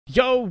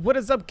Yo, what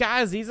is up,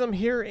 guys? Easelm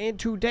here, and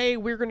today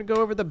we're going to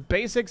go over the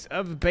basics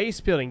of base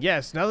building.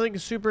 Yes, nothing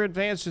super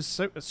advanced, just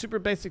super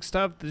basic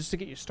stuff just to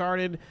get you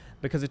started,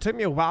 because it took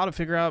me a while to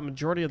figure out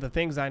majority of the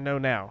things I know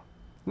now.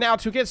 Now,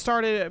 to get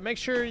started, make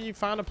sure you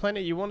find a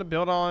planet you want to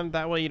build on.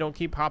 That way you don't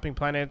keep hopping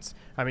planets.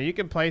 I mean, you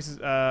can place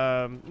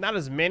not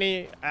as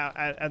many.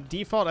 At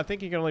default, I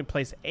think you can only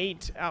place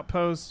 8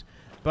 outposts,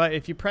 but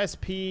if you press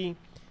P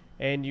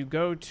and you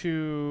go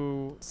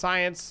to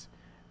Science,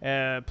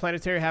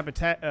 planetary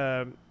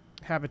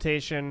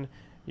habitation,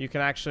 you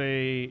can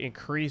actually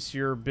increase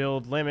your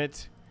build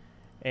limit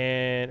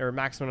or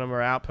maximum number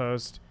of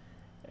outposts,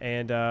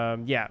 and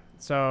yeah.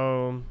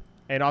 So,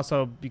 and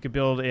also you could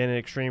build in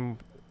extreme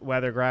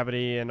weather,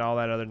 gravity, and all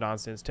that other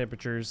nonsense,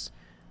 temperatures.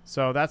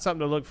 So that's something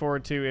to look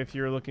forward to if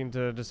you're looking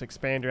to just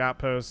expand your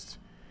outpost.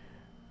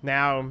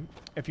 Now,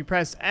 if you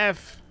press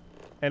F,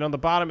 and on the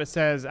bottom it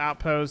says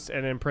outposts,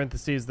 and in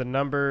parentheses the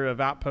number of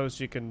outposts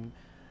you can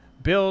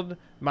build,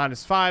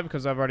 -5,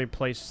 because I've already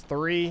placed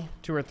 2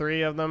 or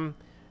 3 of them.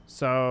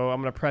 So I'm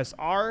gonna press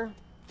R,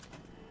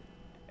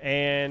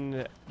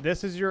 and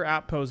this is your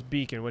outpost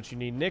beacon, which you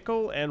need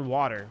nickel and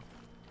water.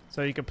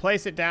 So you can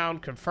place it down,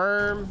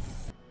 confirm,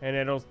 and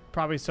it'll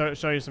probably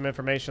show you some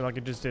information like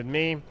it just did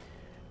me.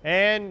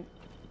 And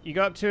you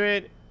go up to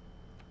it,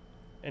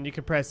 and you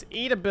can press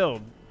E to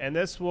build, and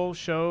this will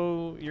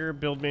show your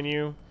build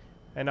menu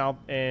and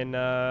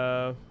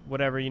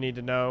whatever you need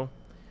to know.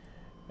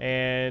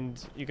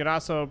 And you can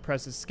also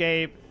press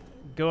escape,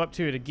 go up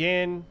to it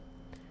again,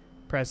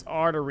 press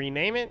R to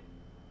rename it.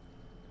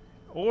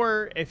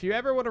 Or if you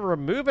ever want to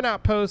remove an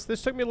outpost,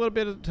 this took me a little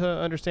bit to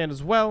understand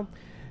as well,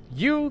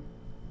 you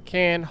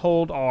can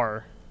hold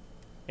R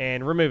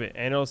and remove it,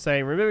 and it'll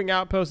say removing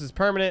outpost is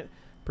permanent,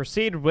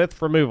 proceed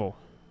with removal.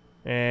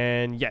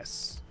 And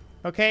yes.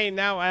 Okay,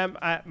 now I'm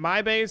at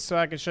my base, so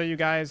I can show you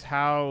guys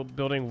how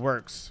building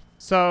works.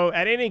 So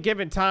at any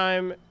given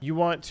time, you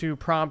want to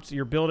prompt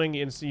your building,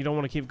 and so you don't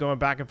want to keep going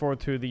back and forth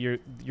to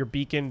your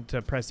beacon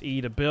to press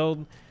E to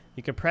build.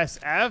 You can press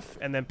F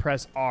and then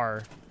press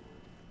R,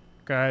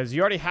 because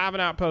you already have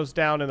an outpost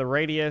down in the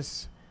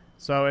radius,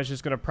 so it's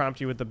just going to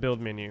prompt you with the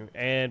build menu.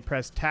 And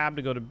press Tab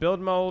to go to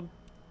build mode,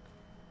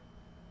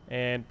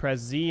 and press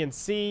Z and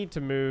C to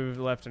move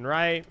left and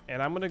right.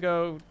 And I'm going to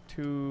go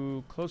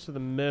to close to the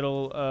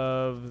middle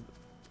of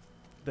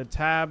the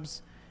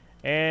tabs,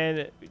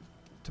 and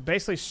to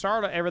basically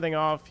start everything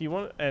off, you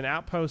want an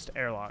outpost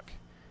airlock,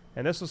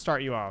 and this will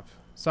start you off.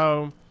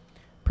 So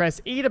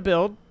press E to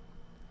build.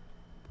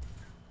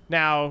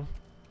 Now,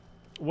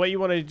 what you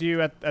want to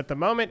do at the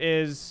moment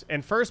is,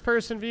 in first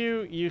person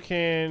view, you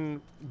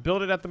can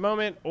build it at the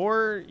moment,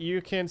 or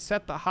you can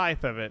set the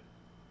height of it.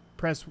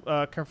 Press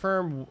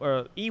confirm,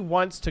 E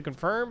once to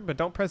confirm, but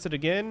don't press it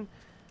again.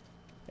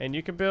 And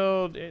you can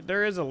build,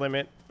 there is a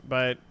limit,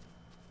 but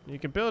you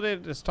can build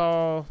it as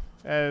tall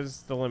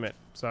as the limit.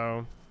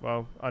 So,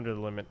 well, under the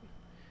limit.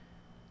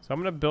 So I'm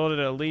going to build it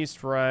at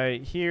least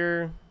right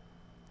here.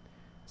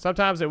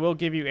 Sometimes it will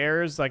give you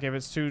errors, like if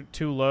it's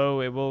too low,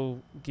 it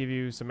will give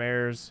you some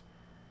errors.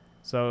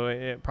 So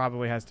it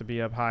probably has to be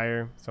up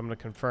higher. So I'm going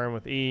to confirm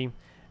with E.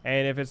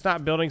 And if it's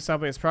not building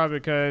something, it's probably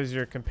because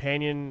your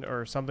companion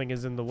or something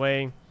is in the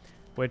way,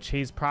 which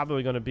he's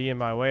probably going to be in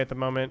my way at the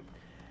moment.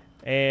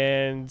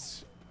 And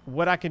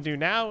what I can do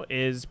now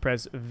is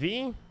press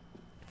V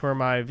for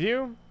my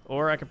view,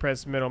 or I can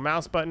press middle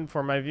mouse button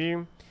for my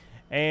view.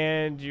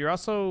 And you're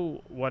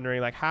also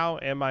wondering, like, how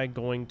am I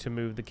going to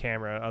move the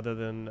camera other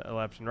than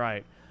left and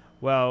right?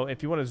 Well,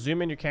 if you want to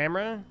zoom in your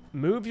camera,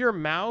 move your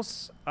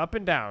mouse up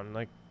and down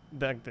like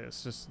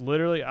this, just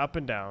literally up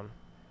and down,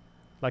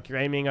 like you're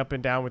aiming up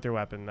and down with your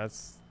weapon.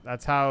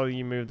 That's how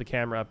you move the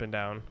camera up and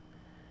down.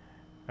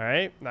 All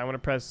right, now I'm going to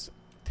press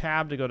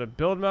Tab to go to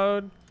build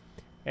mode,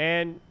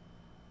 and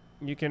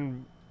you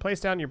can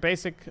place down your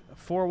basic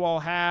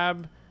 4-wall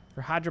hab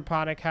or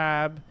hydroponic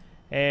hab.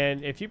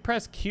 And if you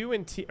press Q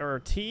and T,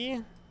 or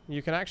T,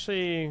 you can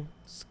actually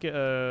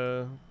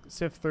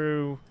sift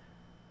through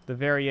the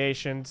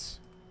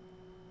variations,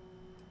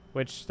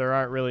 which there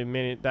aren't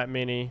really that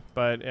many,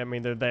 but I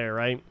mean, they're there,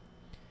 right?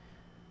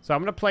 So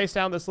I'm gonna place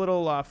down this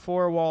little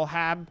 4-wall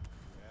hab,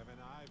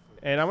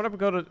 and I'm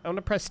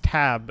gonna press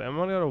Tab. I'm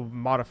gonna go to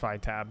Modify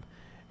tab,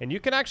 and you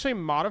can actually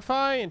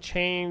modify and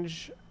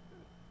change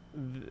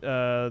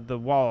the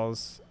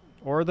walls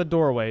or the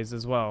doorways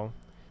as well.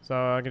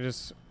 So I can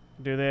just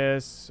do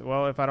this.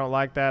 Well, if I don't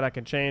like that, I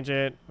can change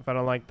it. If I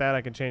don't like that,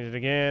 I can change it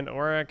again,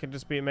 or I can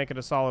just make it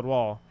a solid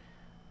wall,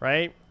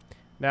 right?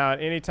 Now,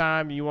 at any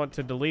time you want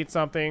to delete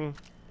something,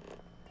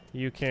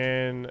 you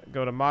can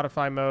go to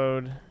Modify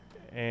mode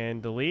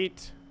and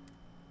delete.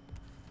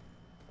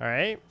 All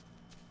right.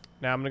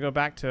 Now I'm going to go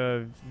back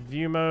to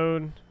view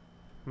mode. I'm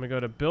going to go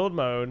to build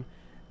mode.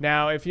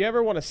 Now, if you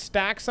ever want to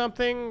stack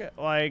something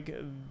like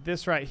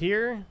this right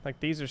here, like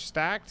these are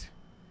stacked,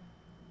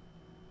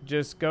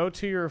 just go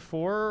to your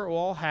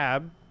 4-wall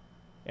hab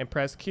and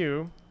press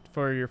Q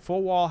for your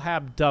full wall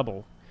hab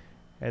double,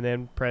 and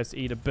then press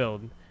E to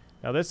build.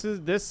 Now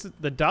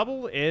the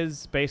double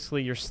is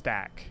basically your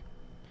stack.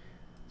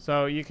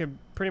 So you can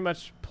pretty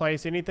much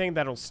place anything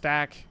that'll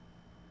stack.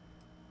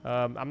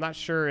 I'm not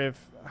sure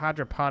if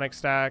hydroponic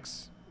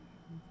stacks,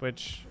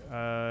 which,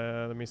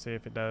 let me see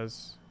if it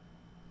does.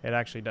 It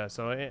actually does.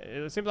 So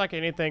it seems like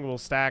anything will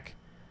stack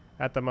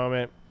at the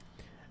moment.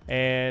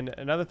 And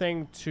another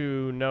thing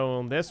to know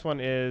on this one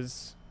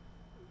is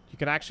you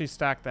can actually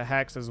stack the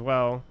hex as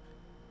well.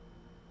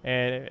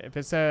 And if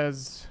it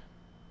says,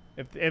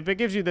 if it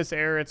gives you this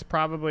error, it's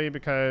probably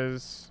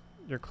because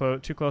you're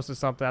too close to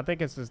something. I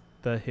think it's just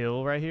the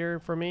hill right here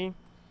for me.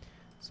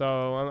 So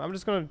I'm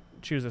just going to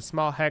choose a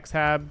small hex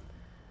tab,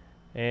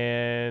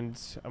 and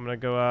I'm going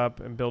to go up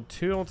and build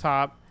 2 on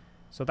top.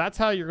 So that's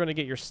how you're going to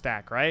get your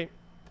stack, right?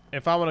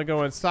 If I want to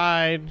go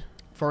inside,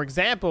 for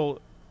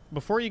example,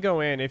 before you go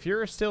in, if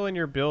you're still in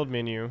your build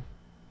menu,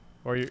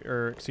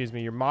 or excuse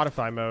me, your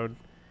modify mode.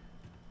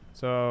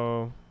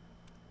 So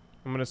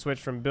I'm going to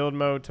switch from build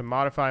mode to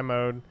modify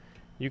mode.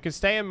 You can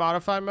stay in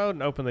modify mode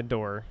and open the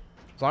door.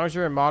 As long as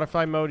you're in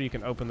modify mode, you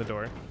can open the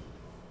door.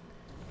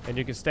 And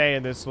you can stay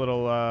in this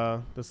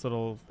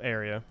little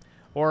area.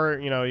 Or,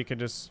 you know, you could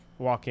just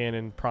walk in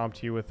and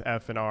prompt you with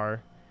F and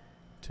R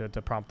to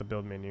prompt the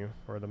build menu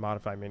or the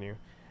modify menu.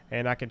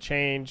 And I can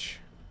change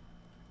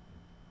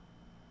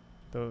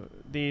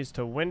these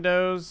to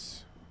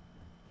windows.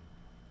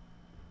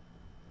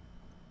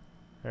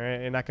 All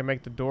right, and I can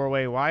make the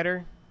doorway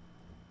wider.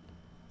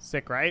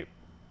 Sick, right?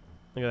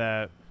 Look at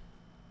that.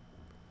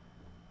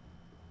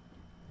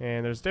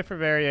 And there's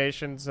different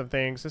variations of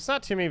things. It's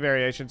not too many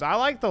variations. I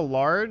like the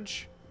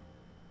large.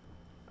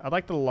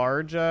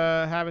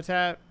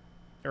 Habitat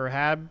or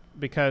hab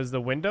because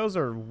the windows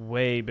are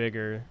way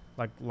bigger,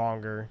 like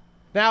longer.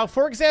 Now,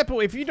 for example,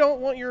 if you don't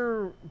want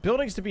your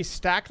buildings to be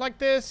stacked like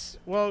this,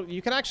 well,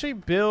 you can actually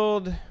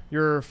build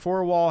your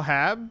 4-wall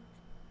hab,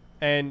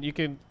 and you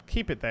can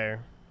keep it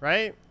there,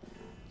 right?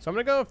 So I'm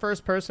gonna go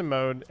first person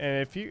mode,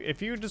 and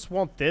if you just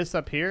want this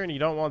up here and you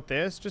don't want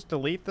this, just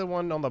delete the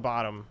one on the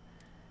bottom.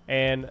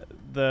 And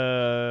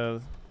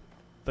the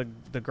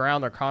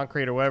ground or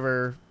concrete or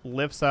whatever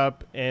lifts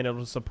up and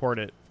it'll support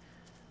it.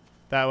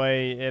 That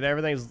way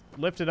everything's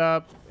lifted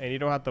up and you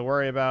don't have to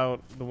worry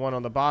about the one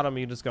on the bottom.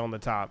 You just go on the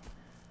top,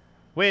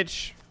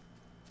 which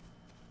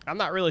I'm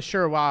not really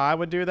sure why I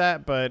would do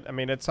that, but I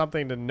mean, it's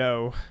something to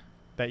know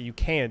that you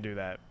can do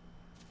that.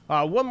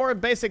 One more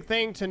basic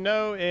thing to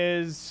know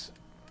is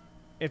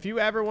if you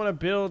ever want to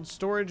build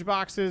storage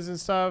boxes and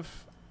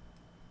stuff,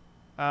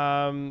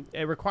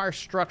 it requires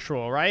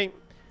structural, right?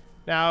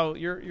 Now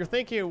you're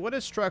thinking, what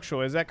is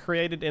structural? Is that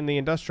created in the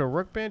industrial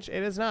workbench?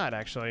 It is not,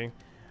 actually.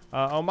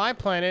 On my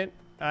planet,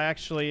 I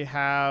actually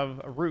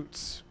have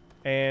roots,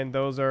 and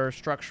those are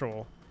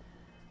structural.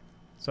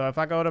 So if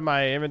I go to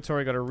my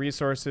inventory, go to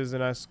resources,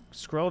 and I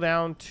scroll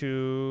down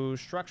to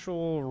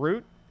structural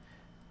root,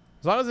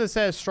 as long as it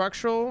says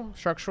structural,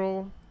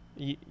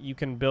 you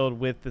can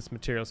build with this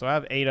material. So I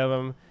have 8 of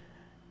them.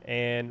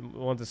 And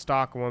one's a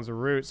stock, one's a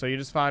root. So you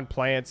just find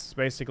plants,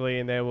 basically,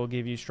 and they will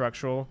give you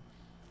structural.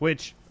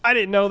 Which, I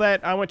didn't know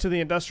that. I went to the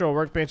industrial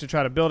workbench to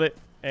try to build it.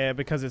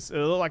 Because it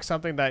looked like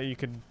something that you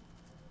could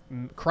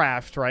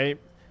craft, right?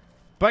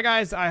 But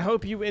guys, I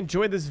hope you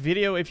enjoyed this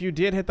video. If you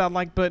did, hit that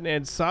like button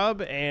and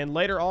sub. And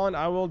later on,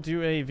 I will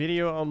do a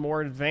video on more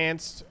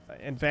advanced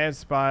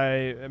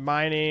by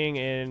mining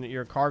and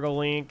your cargo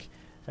link.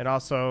 And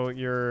also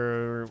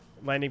your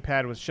landing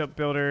pad with ship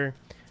builder.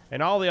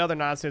 And all the other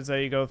nonsense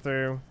that you go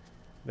through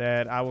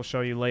that I will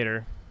show you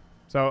later.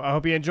 So I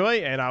hope you enjoy,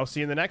 and I'll see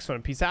you in the next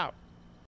one. Peace out.